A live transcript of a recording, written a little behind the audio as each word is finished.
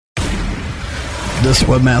This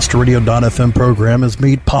WebmasterRadio.fm program is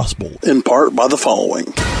made possible in part by the following.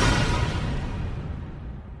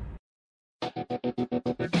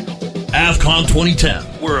 AvCon 2010,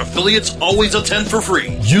 where affiliates always attend for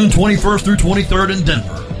free. June 21st through 23rd in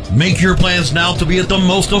Denver. Make your plans now to be at the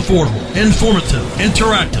most affordable, informative,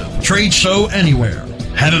 interactive trade show anywhere.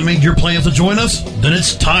 Haven't made your plans to join us? Then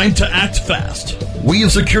it's time to act fast. We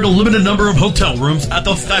have secured a limited number of hotel rooms at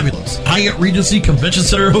the fabulous Hyatt Regency Convention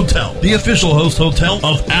Center Hotel, the official host hotel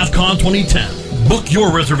of AvCon 2010. Book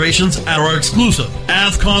your reservations at our exclusive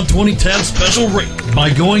AvCon 2010 special rate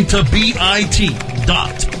by going to bit.ly/cheap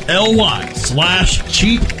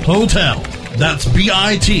hotel. That's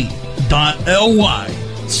bit.ly/cheap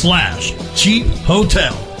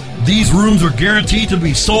hotel. These rooms are guaranteed to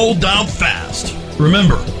be sold out fast.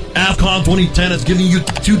 Remember, AvCon 2010 is giving you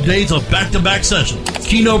 2 days of back-to-back sessions,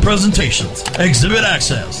 keynote presentations, exhibit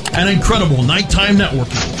access, and incredible nighttime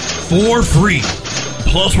networking for free.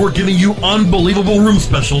 Plus, we're giving you unbelievable room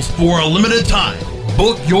specials for a limited time.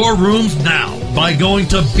 Book your rooms now by going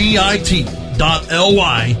to bit.ly/cheap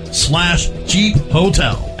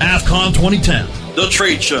hotel. AvCon 2010, the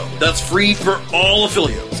trade show that's free for all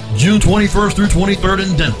affiliates. June 21st through 23rd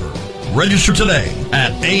in Denver. Register today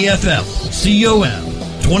at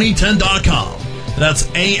AFFCON2010.com. That's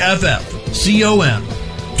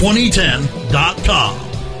AFFCON2010.com.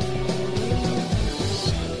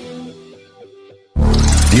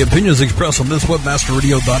 The opinions expressed on this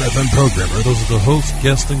WebmasterRadio.fm program are those of the host,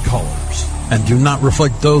 guests, and callers, and do not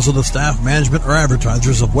reflect those of the staff, management, or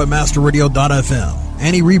advertisers of WebmasterRadio.fm.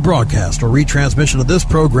 Any rebroadcast or retransmission of this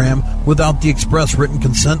program without the express written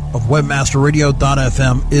consent of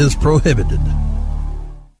WebmasterRadio.fm is prohibited.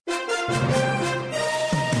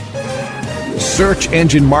 Search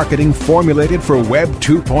engine marketing formulated for Web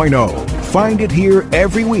 2.0. Find it here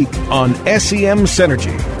every week on SEM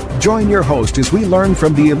Synergy. Join your host as we learn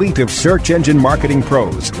from the elite of search engine marketing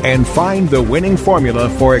pros and find the winning formula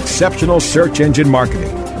for exceptional search engine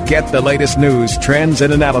marketing. Get the latest news, trends,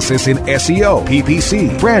 and analysis in SEO,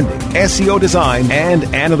 PPC, branding, SEO design, and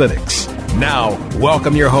analytics. Now,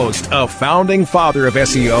 welcome your host, a founding father of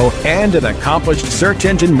SEO and an accomplished search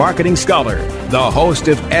engine marketing scholar, the host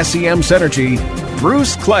of SEM Synergy,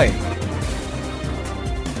 Bruce Clay.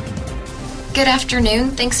 Good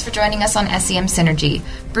afternoon. Thanks for joining us on SEM Synergy.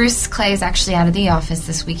 Bruce Clay is actually out of the office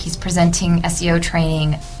this week. He's presenting SEO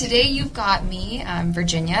training. Today you've got me, I'm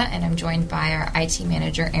Virginia, and I'm joined by our IT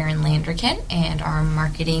manager, Aaron Landrican, and our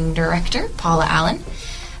marketing director, Paula Allen.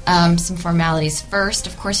 Some formalities first.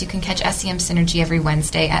 Of course, you can catch SEM Synergy every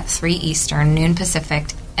Wednesday at 3 Eastern, noon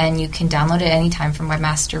Pacific, and you can download it anytime from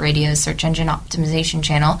Webmaster Radio's Search Engine Optimization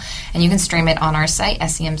channel, and you can stream it on our site,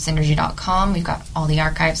 semsynergy.com. We've got all the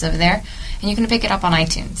archives over there, and you can pick it up on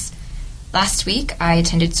iTunes. Last week, I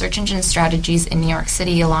attended Search Engine Strategies in New York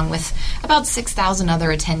City along with about 6,000 other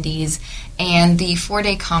attendees, and the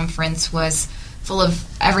 4-day conference was full of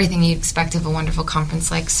everything you'd expect of a wonderful conference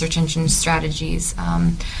like Search Engine Strategies.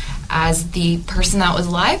 As the person that was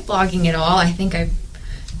live blogging it all, I think I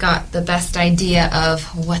got the best idea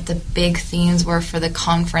of what the big themes were for the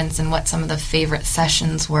conference and what some of the favorite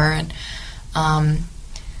sessions were. And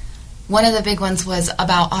one of the big ones was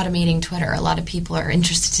about automating Twitter. A lot of people are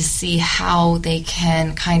interested to see how they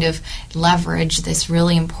can kind of leverage this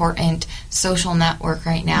really important social network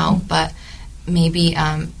right now, but maybe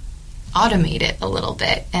automate it a little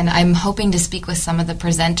bit. And I'm hoping to speak with some of the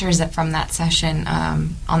presenters from that session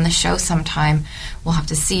on the show sometime. We'll have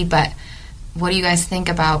to see. But what do you guys think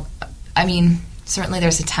about, I mean, certainly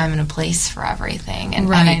there's a time and a place for everything. And,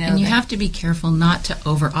 right, and you have to be careful not to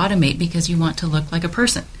over-automate because you want to look like a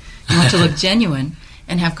person. You want to look genuine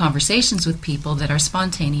and have conversations with people that are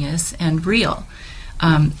spontaneous and real.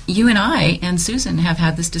 You and I and Susan have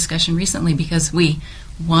had this discussion recently because we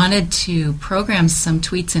wanted to program some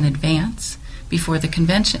tweets in advance before the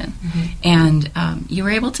convention. Mm-hmm. And you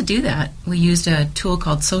were able to do that. We used a tool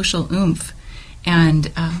called Social Oomph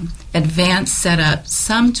and advance set up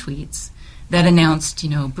some tweets that announced,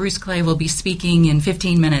 Bruce Clay will be speaking in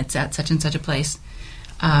 15 minutes at such and such a place.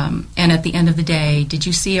 And at the end of the day, did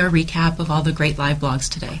you see our recap of all the great live blogs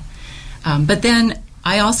today? But then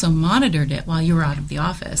I also monitored it while you were out of the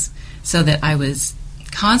office so that I was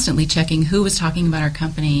constantly checking who was talking about our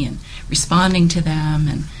company and responding to them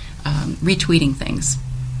and retweeting things.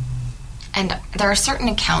 And there are certain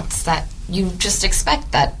accounts that you just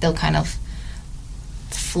expect that they'll kind of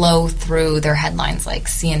flow through their headlines, like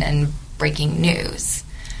CNN breaking news.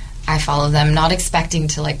 I follow them not expecting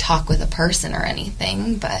to talk with a person or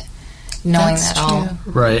anything, but knowing That's that all.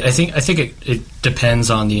 true. Right. I think it depends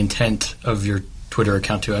on the intent of your Twitter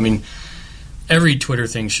account too. I mean, every Twitter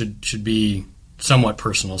thing should be somewhat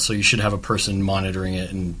personal, so you should have a person monitoring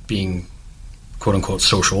it and being quote-unquote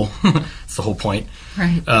social. That's the whole point.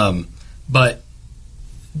 Right. But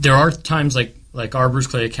there are times like our Bruce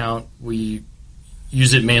Clay account, we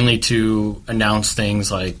use it mainly to announce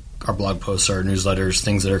things like our blog posts, our newsletters,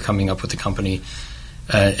 things that are coming up with the company.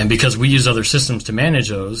 And because we use other systems to manage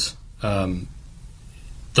those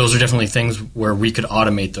are definitely things where we could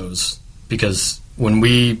automate those. Because when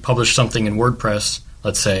we publish something in WordPress,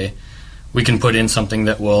 let's say, we can put in something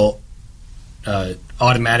that will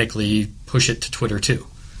automatically push it to Twitter too.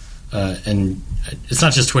 And it's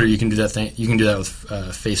not just Twitter. You can do that thing. You can do that with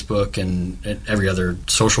Facebook and every other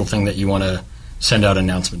social thing that you want to send out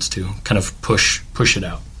announcements to. Kind of push it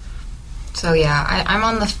out. So yeah, I'm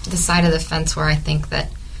on the side of the fence where I think that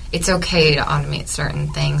it's okay to automate certain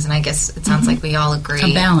things, and I guess it sounds like we all agree.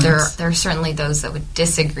 A balance. There are certainly those that would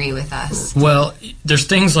disagree with us. Well, there's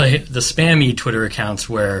things like the spammy Twitter accounts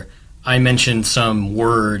where I mentioned some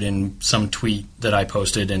word in some tweet that I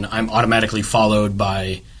posted, and I'm automatically followed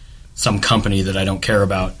by some company that I don't care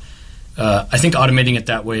about. I think automating it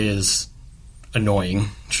that way is annoying,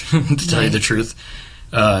 to tell you the truth.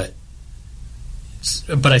 But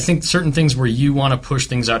I think certain things where you want to push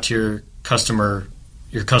things out to your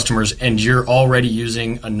customers, and you're already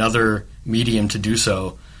using another medium to do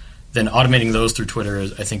so, then automating those through Twitter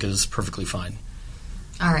I think is perfectly fine.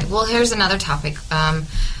 All right. Well, here's another topic.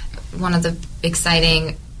 One of the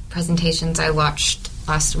exciting presentations I watched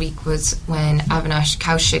last week was when Avinash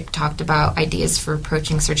Kaushik talked about ideas for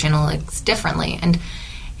approaching search analytics differently. And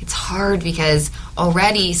it's hard because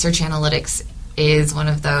already search analytics is one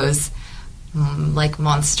of those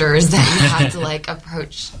monsters that you have to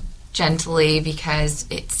approach gently because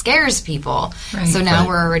it scares people. Right. So now Right.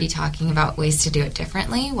 we're already talking about ways to do it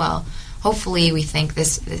differently. Well, hopefully we think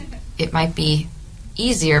it might be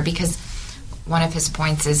easier, because one of his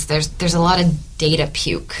points is there's a lot of data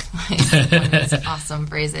puke, one of his awesome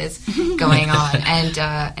phrases going on, and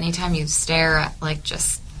anytime you stare at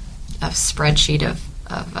just a spreadsheet of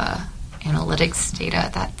analytics data,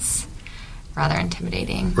 that's rather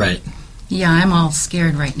intimidating. Right. Yeah, I'm all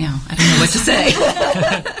scared right now. I don't know what to say.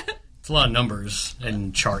 It's a lot of numbers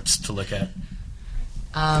and charts to look at.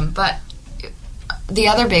 But the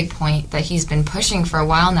other big point that he's been pushing for a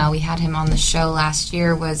while now, we had him on the show last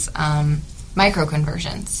year, was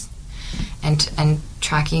micro-conversions and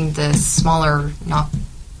tracking the smaller, not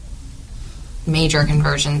major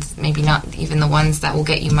conversions, maybe not even the ones that will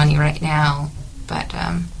get you money right now. But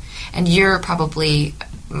and you're probably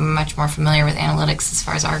much more familiar with analytics as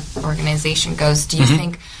far as our organization goes. Do you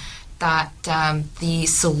think that the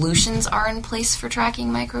solutions are in place for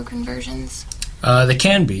tracking micro-conversions? They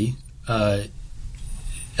can be.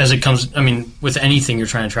 As it comes, with anything you're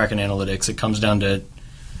trying to track in analytics, it comes down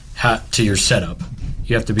to your setup.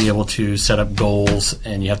 You have to be able to set up goals,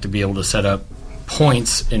 and you have to be able to set up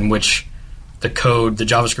points in which the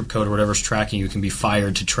JavaScript code or whatever's tracking you can be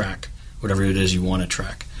fired to track whatever it is you want to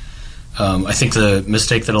track. I think the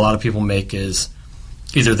mistake that a lot of people make is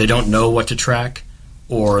either they don't know what to track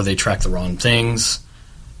or they track the wrong things.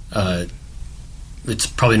 It's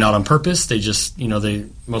probably not on purpose. They just,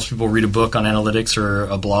 most people read a book on analytics or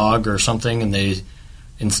a blog or something, and they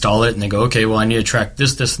install it and they go, okay, well, I need to track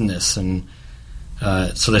this, this, and this. And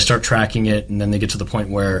so they start tracking it, and then they get to the point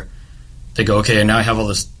where they go, okay, and now I have all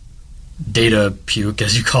this data puke,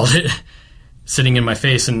 as you called it, sitting in my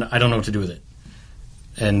face, and I don't know what to do with it.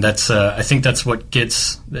 And that's, I think that's what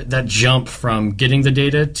gets that jump from getting the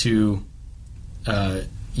data to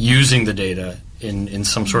using the data in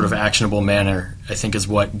some sort of actionable manner, I think is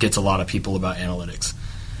what gets a lot of people about analytics.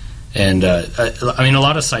 And a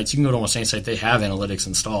lot of sites, you can go to almost any site, they have analytics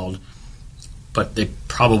installed, but they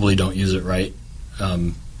probably don't use it right.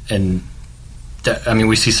 We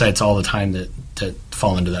see sites all the time that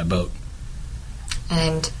fall into that boat.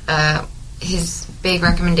 And his big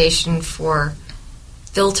recommendation for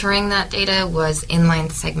filtering that data was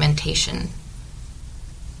inline segmentation.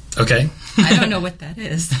 Okay. I don't know what that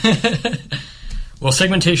is. Well,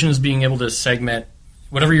 segmentation is being able to segment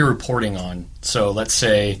whatever you're reporting on. So let's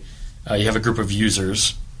say you have a group of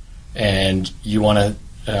users, and you want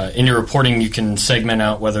to, in your reporting, you can segment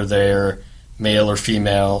out whether they're male or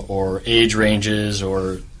female, or age ranges,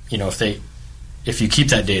 or if you keep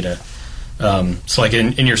that data. So like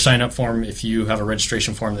in your sign-up form, if you have a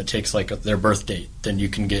registration form that takes their birth date, then you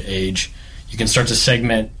can get age. You can start to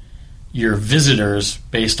segment your visitors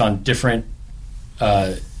based on different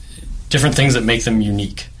things that make them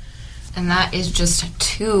unique. And that is just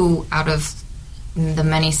 2 out of the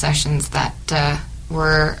many sessions that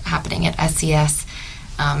were happening at SES.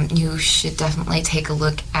 You should definitely take a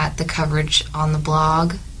look at the coverage on the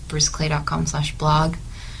blog bruceclay.com/blog.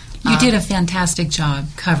 You did a fantastic job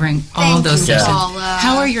covering all those you, sessions. Paula.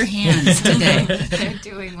 How are your hands today? They're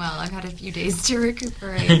doing well. I've had a few days to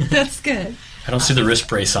recuperate. That's good. I don't see the wrist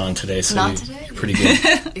brace on today, so Not today. you're pretty good.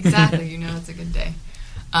 Exactly. It's a good day.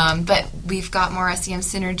 But we've got more SEM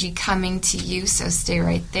Synergy coming to you, so stay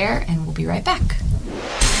right there, and we'll be right back.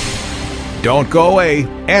 Don't go away.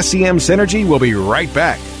 SEM Synergy will be right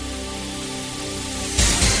back.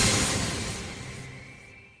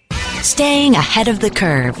 Staying ahead of the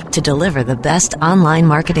curve to deliver the best online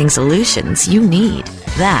marketing solutions you need.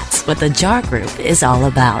 That's what the JAR Group is all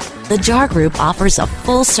about. The JAR Group offers a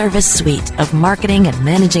full-service suite of marketing and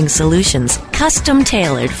managing solutions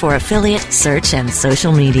custom-tailored for affiliate, search, and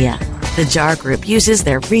social media. The JAR Group uses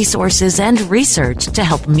their resources and research to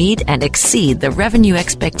help meet and exceed the revenue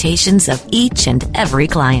expectations of each and every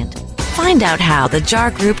client. Find out how the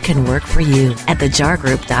JAR Group can work for you at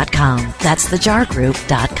thejargroup.com. That's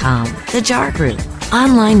thejargroup.com. The JAR Group.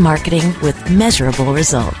 Online marketing with measurable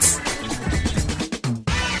results.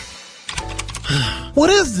 What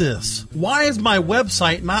is this? Why is my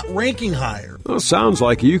website not ranking higher? Well, sounds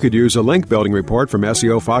like you could use a link building report from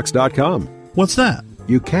SEOFox.com. What's that?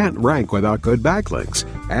 You can't rank without good backlinks.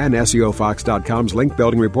 And SEOFox.com's link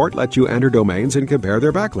building report lets you enter domains and compare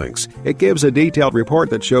their backlinks. It gives a detailed report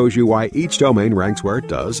that shows you why each domain ranks where it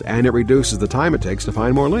does, and it reduces the time it takes to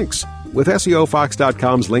find more links. With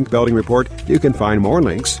SEOFox.com's link building report, you can find more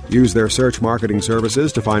links, use their search marketing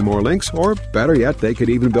services to find more links, or better yet, they could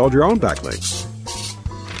even build your own backlinks.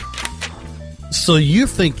 So you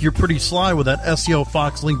think you're pretty sly with that SEO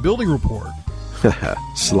Fox link building report?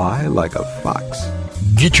 Sly like a fox.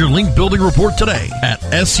 Get your link building report today at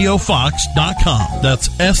SEOFox.com. That's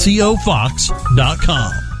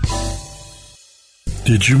SEOFox.com.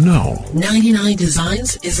 Did you know? 99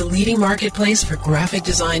 Designs is a leading marketplace for graphic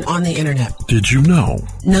design on the internet. Did you know?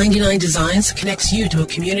 99 Designs connects you to a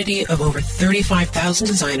community of over 35,000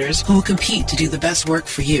 designers who will compete to do the best work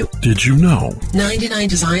for you. Did you know? 99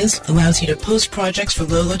 Designs allows you to post projects for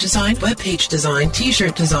logo design, webpage design,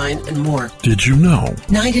 t-shirt design, and more. Did you know?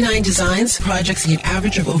 99 Designs projects see an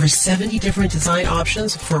average of over 70 different design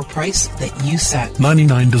options for a price that you set.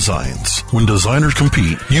 99 Designs. When designers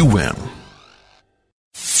compete, you win.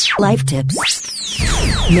 Life tips.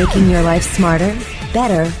 Making your life smarter,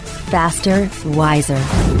 better, faster, wiser.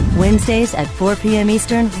 Wednesdays at 4 p.m.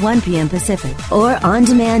 Eastern, 1 p.m. Pacific. Or on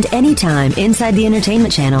demand anytime inside the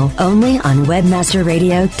Entertainment Channel, only on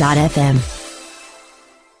webmasterradio.fm.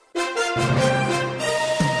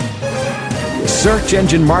 Search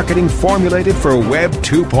engine marketing formulated for Web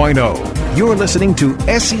 2.0. You're listening to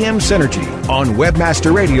SEM Synergy on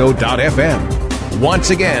webmasterradio.fm. Once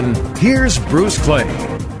again, here's Bruce Clay.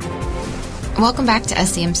 Welcome back to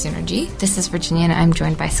SEM Synergy. This is Virginia, and I'm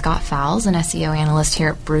joined by Scott Fowles, an SEO analyst here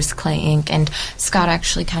at Bruce Clay Inc. And Scott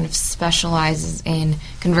actually kind of specializes in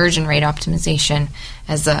conversion rate optimization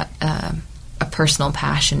as a personal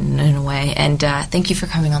passion in a way. And thank you for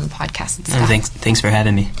coming on the podcast, Scott. Thanks for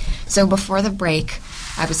having me. So before the break,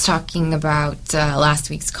 I was talking about last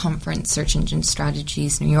week's conference, Search Engine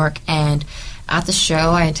Strategies New York, and at the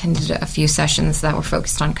show I attended a few sessions that were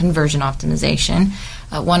focused on conversion optimization.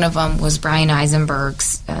 One of them was Brian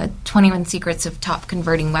Eisenberg's 21 Secrets of Top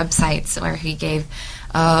Converting Websites, where he gave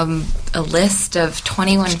a list of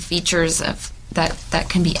 21 features that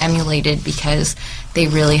can be emulated because they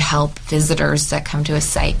really help visitors that come to a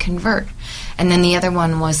site convert. And then the other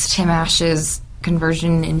one was Tim Ash's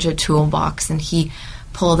Conversion Ninja Toolbox, and he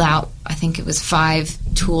pulled out, I think it was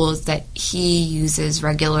 5 tools that he uses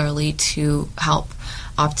regularly to help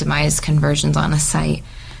optimize conversions on a site.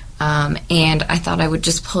 And I thought I would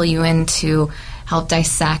just pull you in to help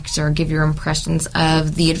dissect or give your impressions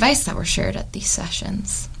of the advice that were shared at these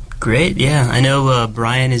sessions. Great, yeah. I know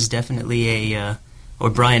Brian is definitely or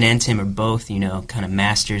Brian and Tim are both, kind of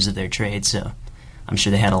masters of their trade, so I'm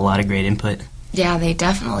sure they had a lot of great input. Yeah, they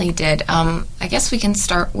definitely did. I guess we can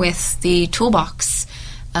start with the toolbox,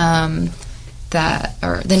 or the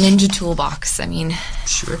Ninja Toolbox. I mean,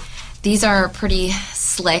 sure. These are pretty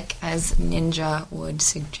slick, as Ninja would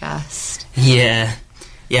suggest. Yeah.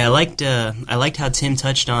 I liked how Tim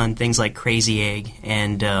touched on things like Crazy Egg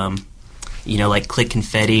and like Click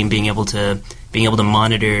Confetti and being able to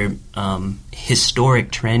monitor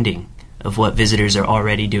historic trending of what visitors are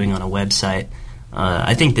already doing on a website.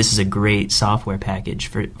 I think this is a great software package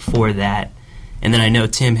for that. And then I know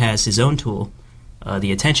Tim has his own tool,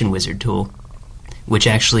 the Attention Wizard tool, which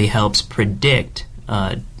actually helps predict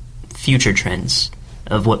future trends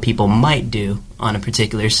of what people might do on a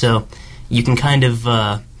particular. So you can kind of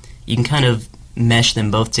mesh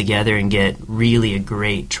them both together and get really a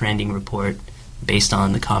great trending report based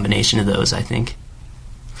on the combination of those, I think.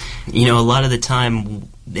 You know, a lot of the time,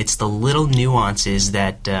 it's the little nuances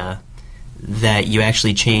that that you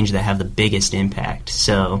actually change that have the biggest impact.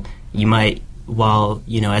 So you might, while,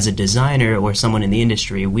 you know, as a designer or someone in the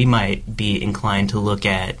industry, we might be inclined to look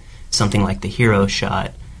at something like the hero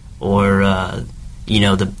shot or, you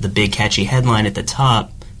know, the big catchy headline at the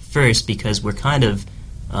top first, because we're kind of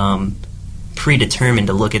predetermined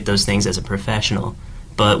to look at those things as a professional.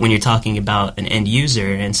 But when you're talking about an end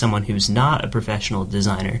user and someone who's not a professional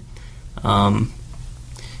designer,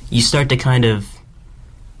 you start to kind of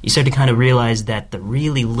realize that the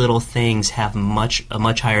really little things have a much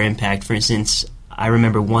higher impact. For instance, I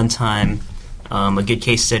remember one time, a good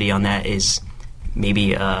case study on that is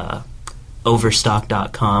maybe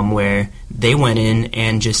Overstock.com, where they went in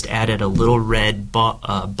and just added a little red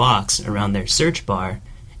box around their search bar,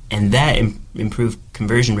 and that improved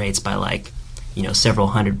conversion rates by, like, you know, several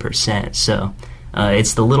 100%. So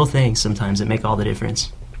it's the little things sometimes that make all the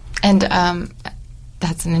difference. And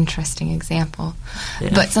that's an interesting example. Yeah.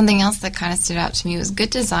 But something else that kind of stood out to me was good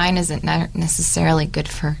design isn't necessarily good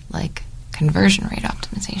for, like, conversion rate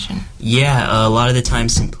optimization. Yeah, a lot of the time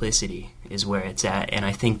simplicity is where it's at, and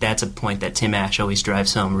I think that's a point that Tim Ash always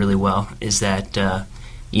drives home really well, is that,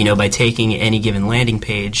 you know, by taking any given landing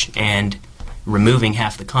page and removing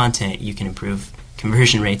half the content, you can improve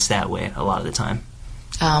conversion rates that way a lot of the time.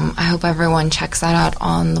 I hope everyone checks that out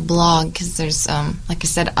on the blog, because there's, like I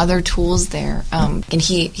said, other tools there. And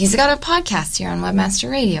he's got a podcast here on Webmaster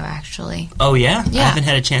Radio, actually. Oh, yeah? I haven't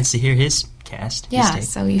had a chance to hear his cast. Yeah,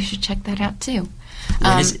 so you should check that out, too.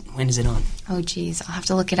 When is it on? Oh, geez. I'll have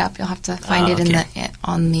to look it up. You'll have to find it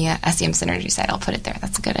on the SEM Synergy site. I'll put it there.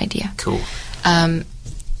 That's a good idea. Cool.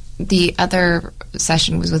 The other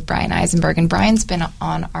session was with Brian Eisenberg, and Brian's been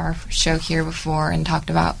on our show here before and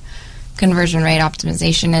talked about conversion rate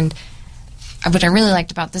optimization, and what I really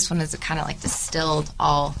liked about this one is it kind of like distilled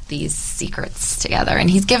all these secrets together. And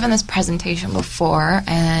he's given this presentation before,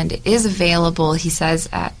 and it is available, he says,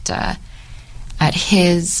 at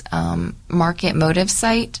his Market Motive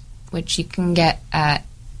site, which you can get at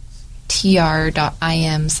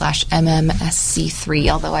tr.im/mmsc3,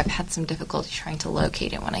 although I've had some difficulty trying to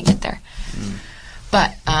locate it when I get there.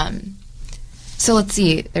 But so let's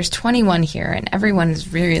see, there's 21 here, and everyone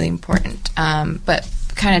is really, really important. But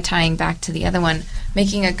kind of tying back to the other one,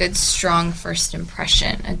 making a good, strong first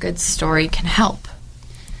impression, a good story can help.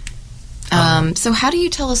 So how do you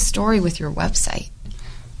tell a story with your website?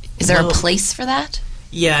 Is there a place for that?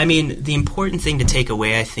 Yeah, I mean, the important thing to take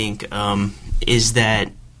away, I think, is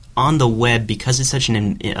that on the web, because it's such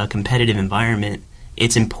a competitive environment,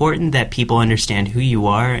 it's important that people understand who you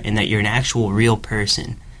are and that you're an actual real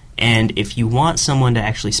person. And if you want someone to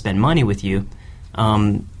actually spend money with you,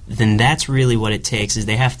 then that's really what it takes. Is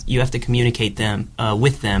you have to communicate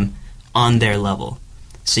with them on their level.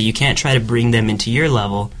 So you can't try to bring them into your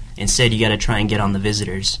level. Instead, you got to try and get on the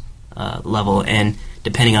visitor's level. And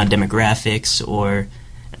depending on demographics, or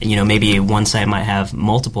maybe one site might have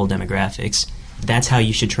multiple demographics, that's how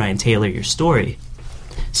you should try and tailor your story.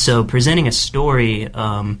 So presenting a story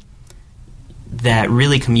that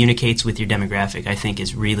really communicates with your demographic, I think,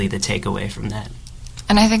 is really the takeaway from that.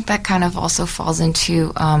 And I think that kind of also falls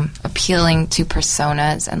into appealing to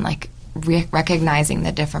personas and recognizing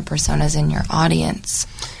the different personas in your audience.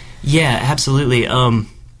 Yeah, absolutely. And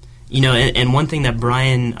one thing that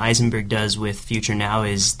Brian Eisenberg does with Future Now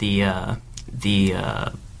is the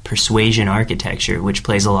persuasion architecture, which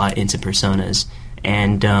plays a lot into personas,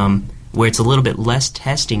 and where it's a little bit less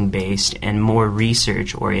testing based and more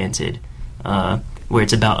research oriented, where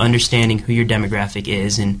it's about understanding who your demographic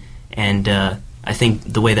is, and I think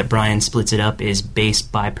the way that Brian splits it up is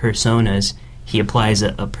based by personas. He applies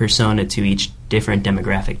a persona to each different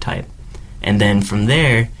demographic type, and then from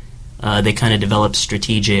there they kind of develop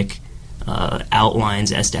strategic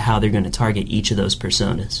outlines as to how they're going to target each of those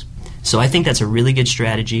personas. So I think that's a really good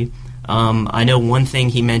strategy. I know one thing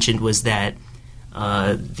he mentioned was that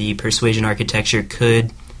the persuasion architecture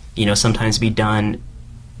could, sometimes be done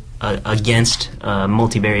against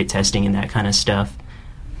multivariate testing and that kind of stuff.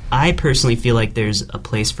 I personally feel like there's a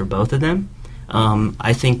place for both of them.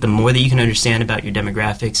 I think the more that you can understand about your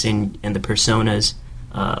demographics and the personas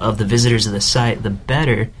of the visitors of the site, the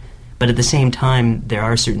better. But at the same time, there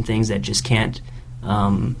are certain things that just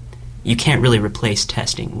you can't really replace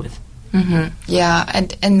testing with. Mm-hmm. Yeah,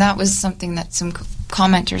 and that was something that some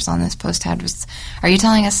commenters on this post had was, are you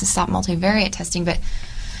telling us to stop multivariate testing? But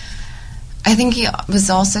I think he was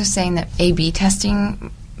also saying that A/B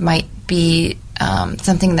testing might be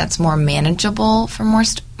something that's more manageable for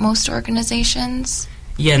most organizations.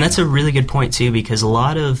 Yeah, and that's a really good point, too, because a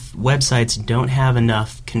lot of websites don't have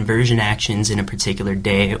enough conversion actions in a particular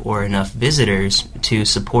day or enough visitors to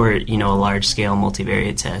support, a large-scale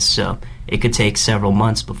multivariate test. So it could take several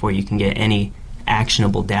months before you can get any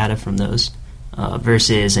actionable data from those.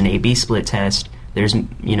 Versus an A/B split test, there's,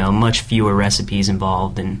 much fewer recipes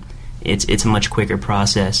involved, and it's a much quicker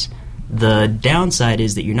process. The downside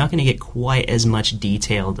is that you're not going to get quite as much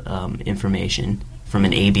detailed information from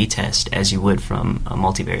an A/B test as you would from a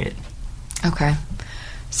multivariate. Okay.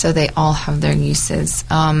 So they all have their uses.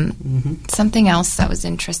 Something else that was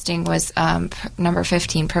interesting was number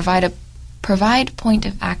 15, provide point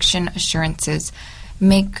of action assurances.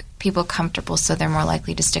 Make people comfortable so they're more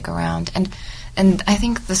likely to stick around. And I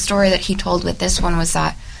think the story that he told with this one was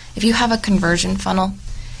that if you have a conversion funnel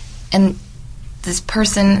and this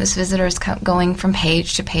visitor is going from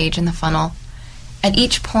page to page in the funnel, at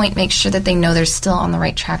each point, make sure that they know they're still on the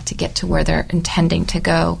right track to get to where they're intending to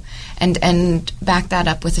go, and back that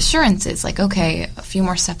up with assurances like, okay, a few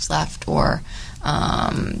more steps left, or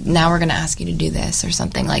now we're going to ask you to do this, or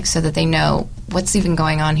something, like, so that they know what's even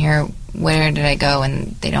going on here, where did I go,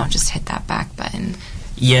 and they don't just hit that back button.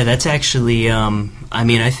 Yeah, that's actually,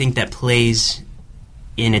 I think that plays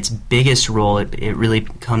in its biggest role. It really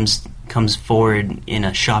comes forward in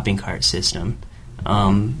a shopping cart system.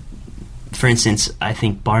 For instance, I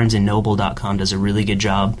think BarnesandNoble.com does a really good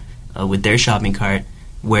job with their shopping cart,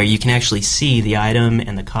 where you can actually see the item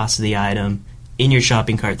and the cost of the item in your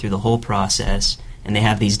shopping cart through the whole process, and they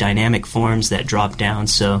have these dynamic forms that drop down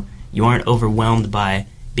so you aren't overwhelmed by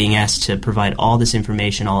being asked to provide all this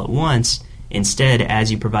information all at once. Instead,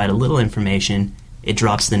 as you provide a little information, it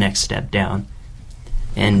drops the next step down.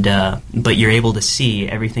 And but you're able to see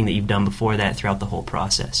everything that you've done before that throughout the whole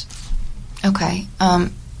process. Okay.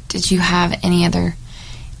 Did you have any other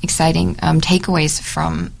exciting takeaways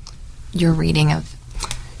from your reading of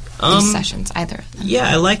these sessions, either of them? Yeah,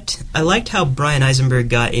 I liked how Brian Eisenberg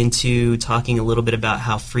got into talking a little bit about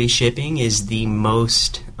how free shipping is the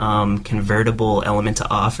most convertible element to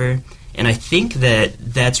offer. And I think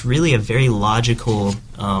that's really a very logical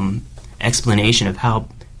explanation of how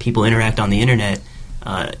people interact on the internet.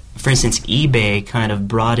 For instance, eBay kind of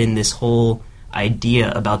brought in this whole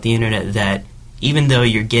idea about the internet that even though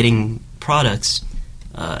you're getting products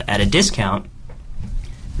at a discount,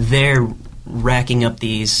 they're racking up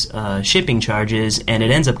these shipping charges, and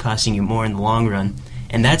it ends up costing you more in the long run.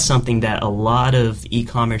 And that's something that a lot of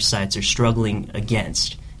e-commerce sites are struggling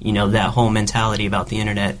against, that whole mentality about the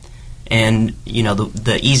internet. And,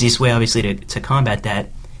 the easiest way, obviously, to combat that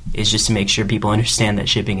is just to make sure people understand that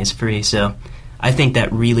shipping is free. So I think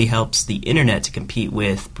that really helps the internet to compete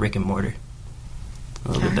with brick and mortar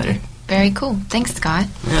a little bit better. Very cool. Thanks, Scott.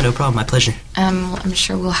 Yeah, no problem. My pleasure. I'm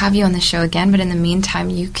sure we'll have you on the show again, but in the meantime,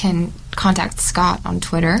 you can contact Scott on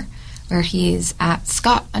Twitter, where he's at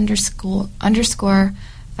Scott_Fowles,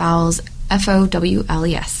 Fowles.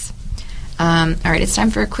 All right, it's time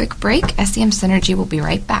for a quick break. SEM Synergy will be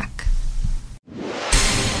right back.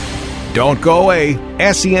 Don't go away.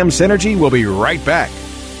 SEM Synergy will be right back.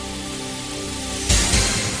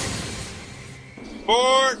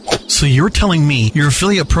 So you're telling me your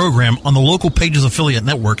affiliate program on the Local Pages Affiliate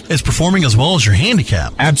Network is performing as well as your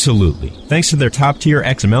handicap? Absolutely. Thanks to their top-tier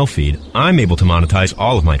XML feed, I'm able to monetize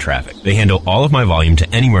all of my traffic. They handle all of my volume to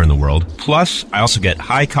anywhere in the world. Plus, I also get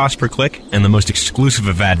high cost per click and the most exclusive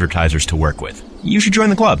of advertisers to work with. You should join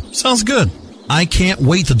the club. Sounds good. I can't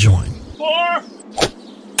wait to join.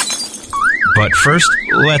 But first,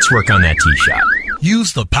 let's work on that tee shot.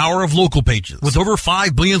 Use the power of Local Pages. With over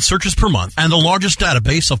 5 billion searches per month and the largest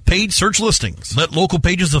database of paid search listings, let Local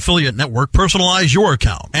Pages Affiliate Network personalize your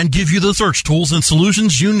account and give you the search tools and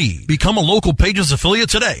solutions you need. Become a Local Pages affiliate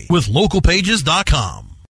today with localpages.com.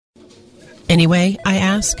 Anyway, I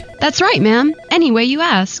ask? That's right, ma'am. Any way you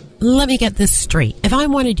ask. Let me get this straight. If I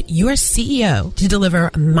wanted your CEO to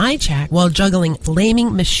deliver my check while juggling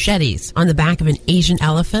flaming machetes on the back of an Asian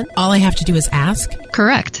elephant, all I have to do is ask?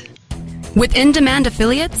 Correct. With in-demand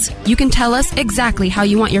affiliates, you can tell us exactly how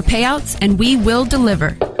you want your payouts, and we will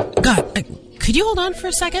deliver. God, could you hold on for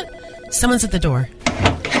a second? Someone's at the door.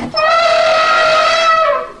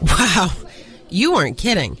 Wow, you weren't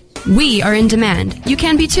kidding. We are in demand. You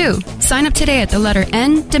can be too. Sign up today at the letter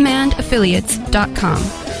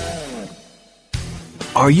ndemandaffiliates.com.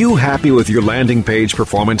 Are you happy with your landing page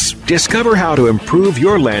performance? Discover how to improve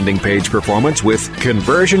your landing page performance with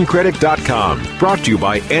ConversionCritic.com. Brought to you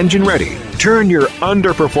by Engine Ready. Turn your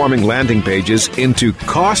underperforming landing pages into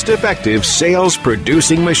cost-effective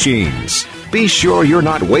sales-producing machines. Be sure you're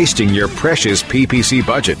not wasting your precious PPC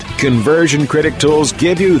budget. Conversion Critic tools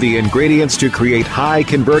give you the ingredients to create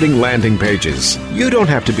high-converting landing pages. You don't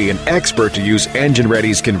have to be an expert to use Engine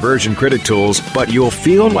Ready's Conversion Critic tools, but you'll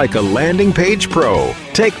feel like a landing page pro.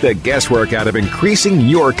 Take the guesswork out of increasing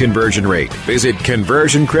your conversion rate. Visit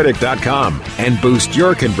conversioncritic.com and boost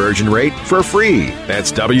your conversion rate for free.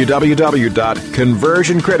 That's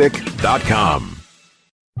www.conversioncritic.com.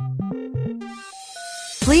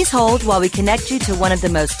 Please hold while we connect you to one of the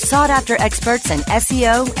most sought-after experts in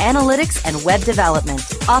SEO, analytics, and web development.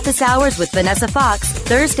 Office Hours with Vanessa Fox,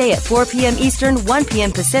 Thursday at 4 p.m. Eastern, 1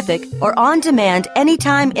 p.m. Pacific, or on demand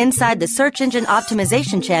anytime inside the Search Engine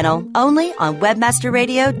Optimization channel, only on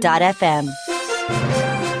webmasterradio.fm.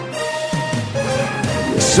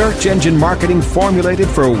 Search engine marketing formulated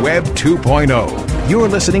for Web 2.0. You're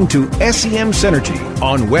listening to SEM Synergy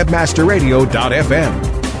on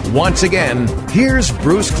webmasterradio.fm. Once again, here's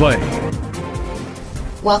Bruce Clay.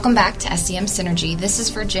 Welcome back to SEM Synergy. This is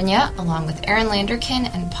Virginia, along with Aaron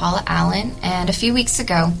Landerkin and Paula Allen. And a few weeks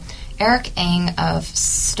ago, Eric Eng of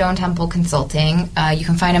Stone Temple Consulting, you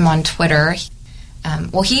can find him on Twitter.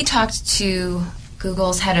 He talked to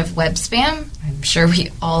Google's head of web spam. I'm sure we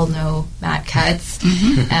all know Matt Cutts.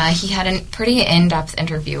 Mm-hmm. He had a pretty in-depth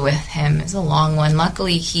interview with him. It was a long one.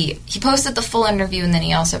 Luckily, he posted the full interview, and then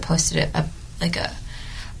he also posted a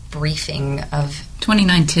briefing of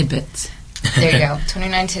 29 tidbits. There you go.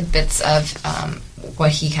 29 tidbits of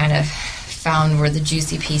what he kind of found were the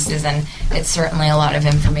juicy pieces, and it's certainly a lot of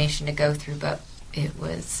information to go through, but it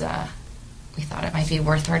was, we thought it might be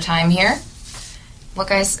worth our time here.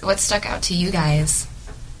 What stuck out to you guys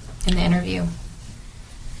in the interview?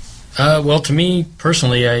 Well, to me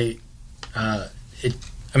personally, there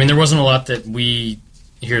wasn't a lot that we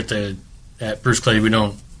here at Bruce Clay we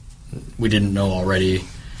didn't know already,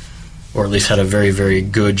 or at least had a very, very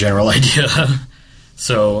good general idea.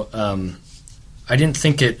 So I didn't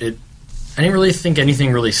really think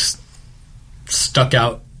anything really stuck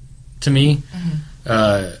out to me.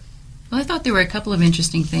 Mm-hmm. Well, I thought there were a couple of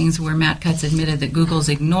interesting things where Matt Cutts admitted that Google's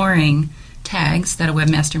ignoring tags that a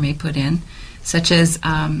webmaster may put in, such as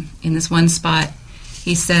in this one spot,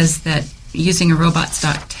 he says that using a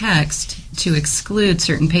robots.txt to exclude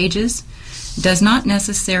certain pages does not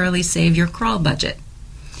necessarily save your crawl budget.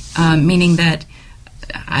 Meaning that,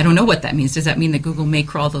 I don't know what that means. Does that mean that Google may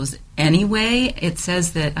crawl those anyway? It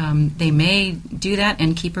says that they may do that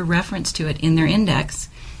and keep a reference to it in their index,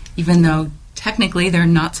 even though technically they're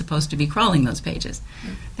not supposed to be crawling those pages.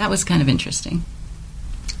 That was kind of interesting.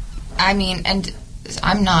 I mean, and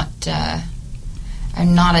I'm not a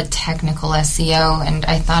technical SEO, and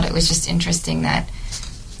I thought it was just interesting that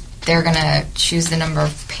they're going to choose the number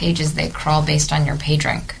of pages they crawl based on your page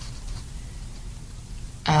rank.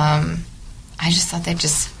 I just thought they'd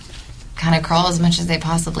just kind of crawl as much as they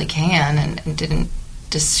possibly can and didn't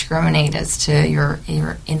discriminate as to your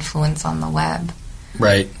influence on the web.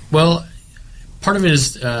 Right. Well, part of it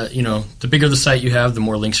is, the bigger the site you have, the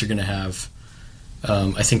more links you're going to have.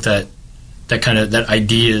 I think that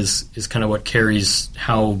idea is kind of what carries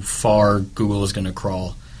how far Google is going to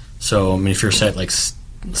crawl. So, I mean, if you're a site like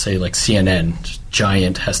CNN,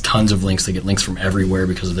 giant, has tons of links, they get links from everywhere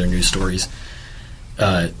because of their news stories.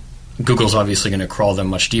 Google's obviously going to crawl them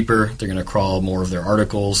much deeper. They're going to crawl more of their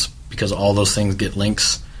articles because all those things get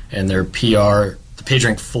links, and their PR, the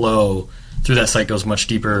PageRank flow through that site goes much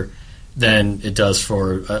deeper than it does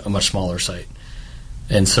for a much smaller site.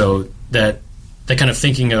 And so that kind of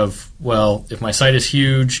thinking of, well, if my site is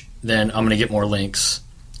huge, then I'm going to get more links,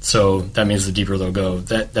 so that means the deeper they'll go.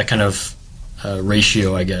 That kind of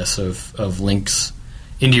ratio, I guess, of links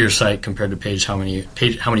into your site compared to how many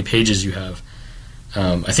pages you have.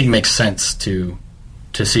 I think it makes sense to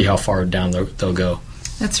see how far down they'll go.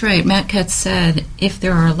 That's right. Matt Cutts said, if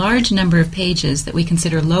there are a large number of pages that we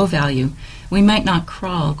consider low value, we might not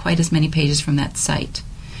crawl quite as many pages from that site.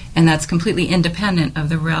 And that's completely independent of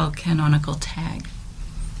the rel canonical tag.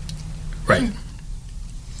 Right.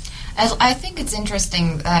 I think it's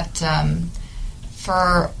interesting that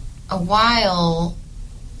for a while,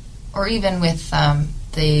 or even with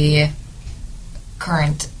the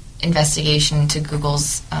current investigation into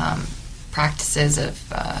Google's practices of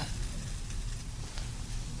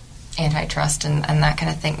antitrust and that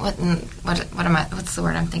kind of thing. What's the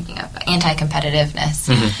word I'm thinking of? Anti-competitiveness.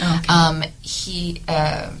 Mm-hmm.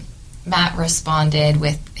 Matt responded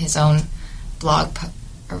with his own blog,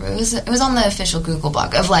 or it was on the official Google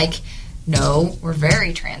blog of no, we're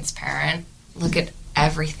very transparent. Look at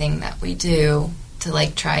everything that we do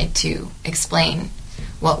to try to explain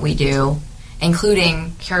what we do,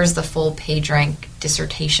 including here's the full PageRank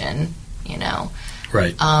dissertation you know.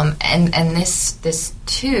 Right. And this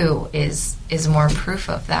too is more proof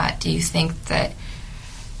of that. Do you think that?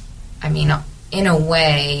 I mean, in a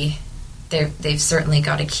way, they've certainly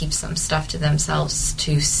got to keep some stuff to themselves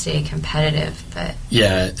to stay competitive. But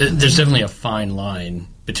yeah, there's definitely a fine line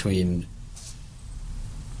between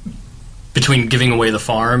giving away the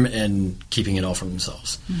farm and keeping it all for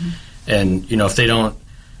themselves. Mm-hmm. And you know, if they don't,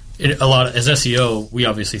 as SEO, we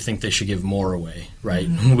obviously think they should give more away, right?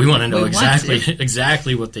 Mm-hmm. We want to know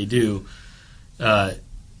exactly what they do, but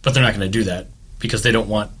they're not going to do that because they don't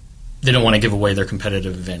want to give away their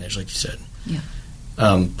competitive advantage, like you said. Yeah.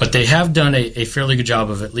 But they have done a fairly good job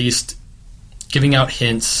of at least giving out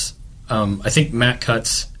hints. I think Matt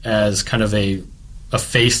Cutts, as kind of a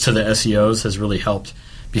face to the SEOs, has really helped.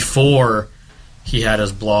 Before he had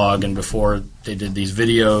his blog and before they did these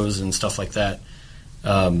videos and stuff like that,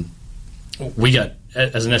 we got,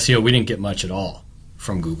 as an SEO, we didn't get much at all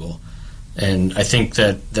from Google. And I think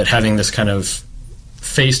that having this kind of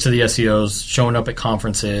face to the SEOs, showing up at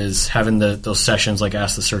conferences, having those sessions like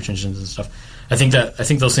Ask the Search Engines and stuff, I think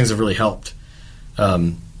those things have really helped.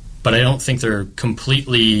 But I don't think they're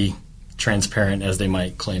completely transparent as they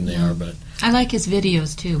might claim they are. But I like his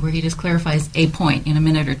videos too, where he just clarifies a point in a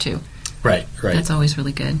minute or two. Right. That's always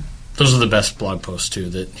really good. Those are the best blog posts too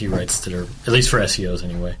that he writes, that are, at least for SEOs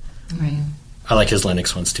anyway. Right. I like his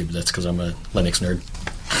Linux ones too, but that's because I'm a Linux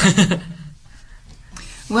nerd.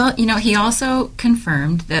 Well, you know, he also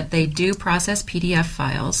confirmed that they do process PDF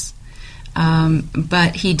files,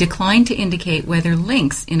 but he declined to indicate whether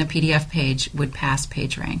links in a PDF page would pass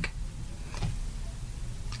PageRank.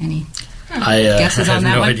 Any guesses on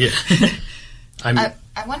that one? I have no idea.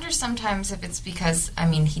 I wonder sometimes if it's because, I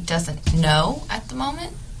mean, he doesn't know at the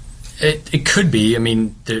moment. It could be. I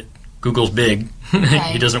mean, Google's big. Right,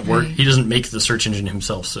 he doesn't work. He doesn't make the search engine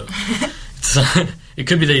himself, so it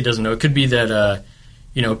could be that he doesn't know. It could be that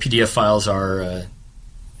PDF files are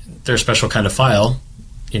they're a special kind of file.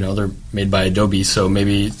 You know, they're made by Adobe, so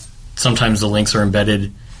maybe sometimes the links are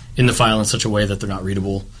embedded in the file in such a way that they're not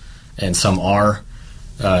readable, and some are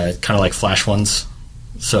kind of like Flash ones.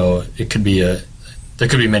 So it could be there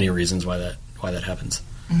could be many reasons why that happens.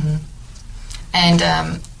 Mm-hmm.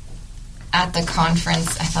 And at the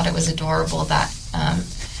conference, I thought it was adorable that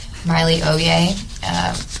Miley Oye,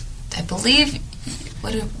 I believe,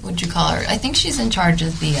 what would you call her? I think she's in charge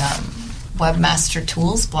of the Webmaster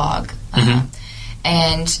Tools blog. Mm-hmm.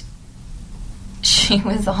 And she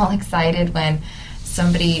was all excited when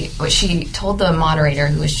she told the moderator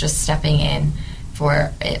who was just stepping in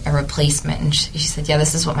for a replacement, and she said, yeah,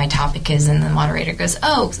 this is what my topic is, and the moderator goes,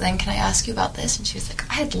 oh, then can I ask you about this? And she was like,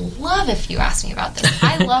 I'd love if you asked me about this.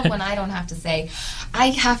 I love when I don't have to say,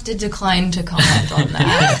 I have to decline to comment on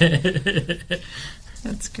that.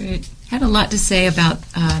 That's great. I had a lot to say about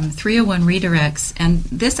 301 redirects, and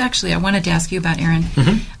this actually I wanted to ask you about, Aaron.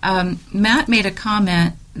 Mm-hmm. Matt made a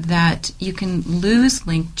comment that you can lose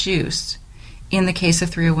link juice in the case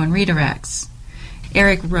of 301 redirects.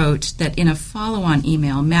 Eric wrote that in a follow-on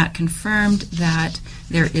email, Matt confirmed that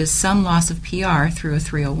there is some loss of PR through a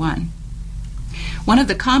 301. One of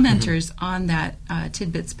the commenters on that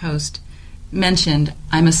Tidbits post mentioned,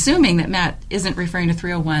 I'm assuming that Matt isn't referring to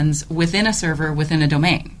 301s within a server within a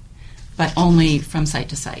domain, but only from site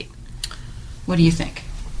to site. What do you think?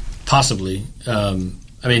 Possibly. I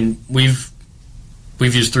mean, we've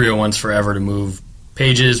used 301s forever to move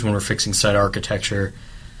pages when we're fixing site architecture.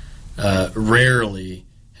 Rarely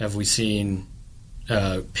have we seen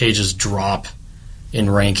pages drop in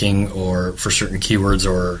ranking or for certain keywords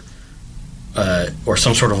or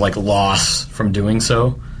some sort of like loss from doing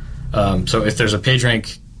so. So if there's a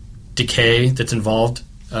PageRank decay that's involved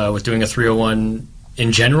with doing a 301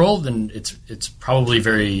 in general, then it's probably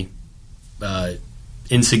very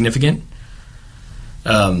insignificant.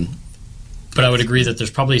 But I would agree that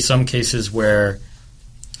there's probably some cases where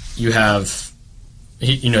you have,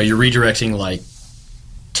 you're redirecting like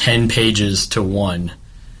 10 pages to one.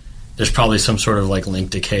 There's probably some sort of like link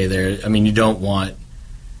decay there. I mean, you don't want,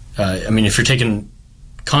 if you're taking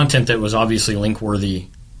content that was obviously link worthy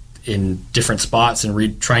in different spots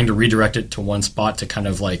and trying to redirect it to one spot to kind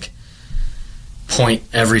of like point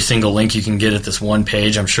every single link you can get at this one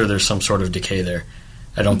page, I'm sure there's some sort of decay there.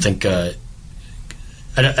 I don't think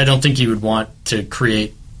I don't think you would want to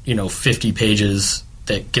create 50 pages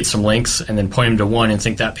that get some links and then point them to one and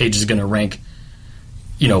think that page is going to rank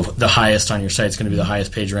the highest on your site. It's going to be the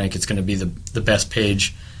highest page rank. It's going to be the best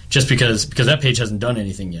page just because that page hasn't done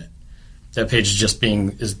anything yet. That page is just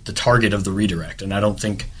is the target of the redirect, and I don't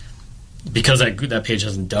think because that page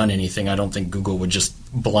hasn't done anything, I don't think Google would just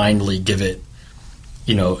blindly give it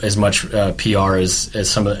as much PR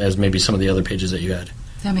as maybe some of the other pages that you had.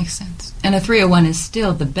 That makes sense. And a 301 is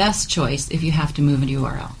still the best choice if you have to move a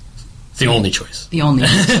URL. The only choice. The only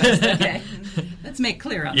choice. Okay. Let's make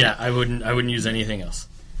clear on that. Yeah, I wouldn't use anything else.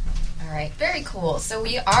 All right, very cool. So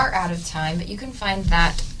we are out of time, but you can find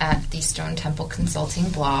that at the Stone Temple Consulting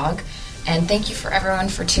blog. And thank you for everyone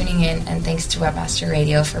for tuning in, and thanks to Webmaster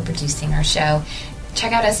Radio for producing our show.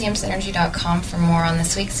 Check out SEMsynergy.com for more on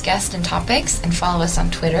this week's guest and topics, and follow us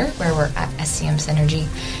on Twitter, where we're at SEMsynergy.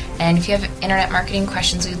 And if you have internet marketing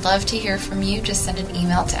questions, we'd love to hear from you. Just send an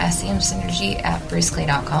email to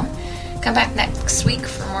semsynergy@bruceclay.com. Come back next week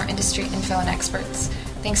for more industry info and experts.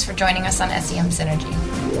 Thanks for joining us on SEM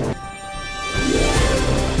Synergy.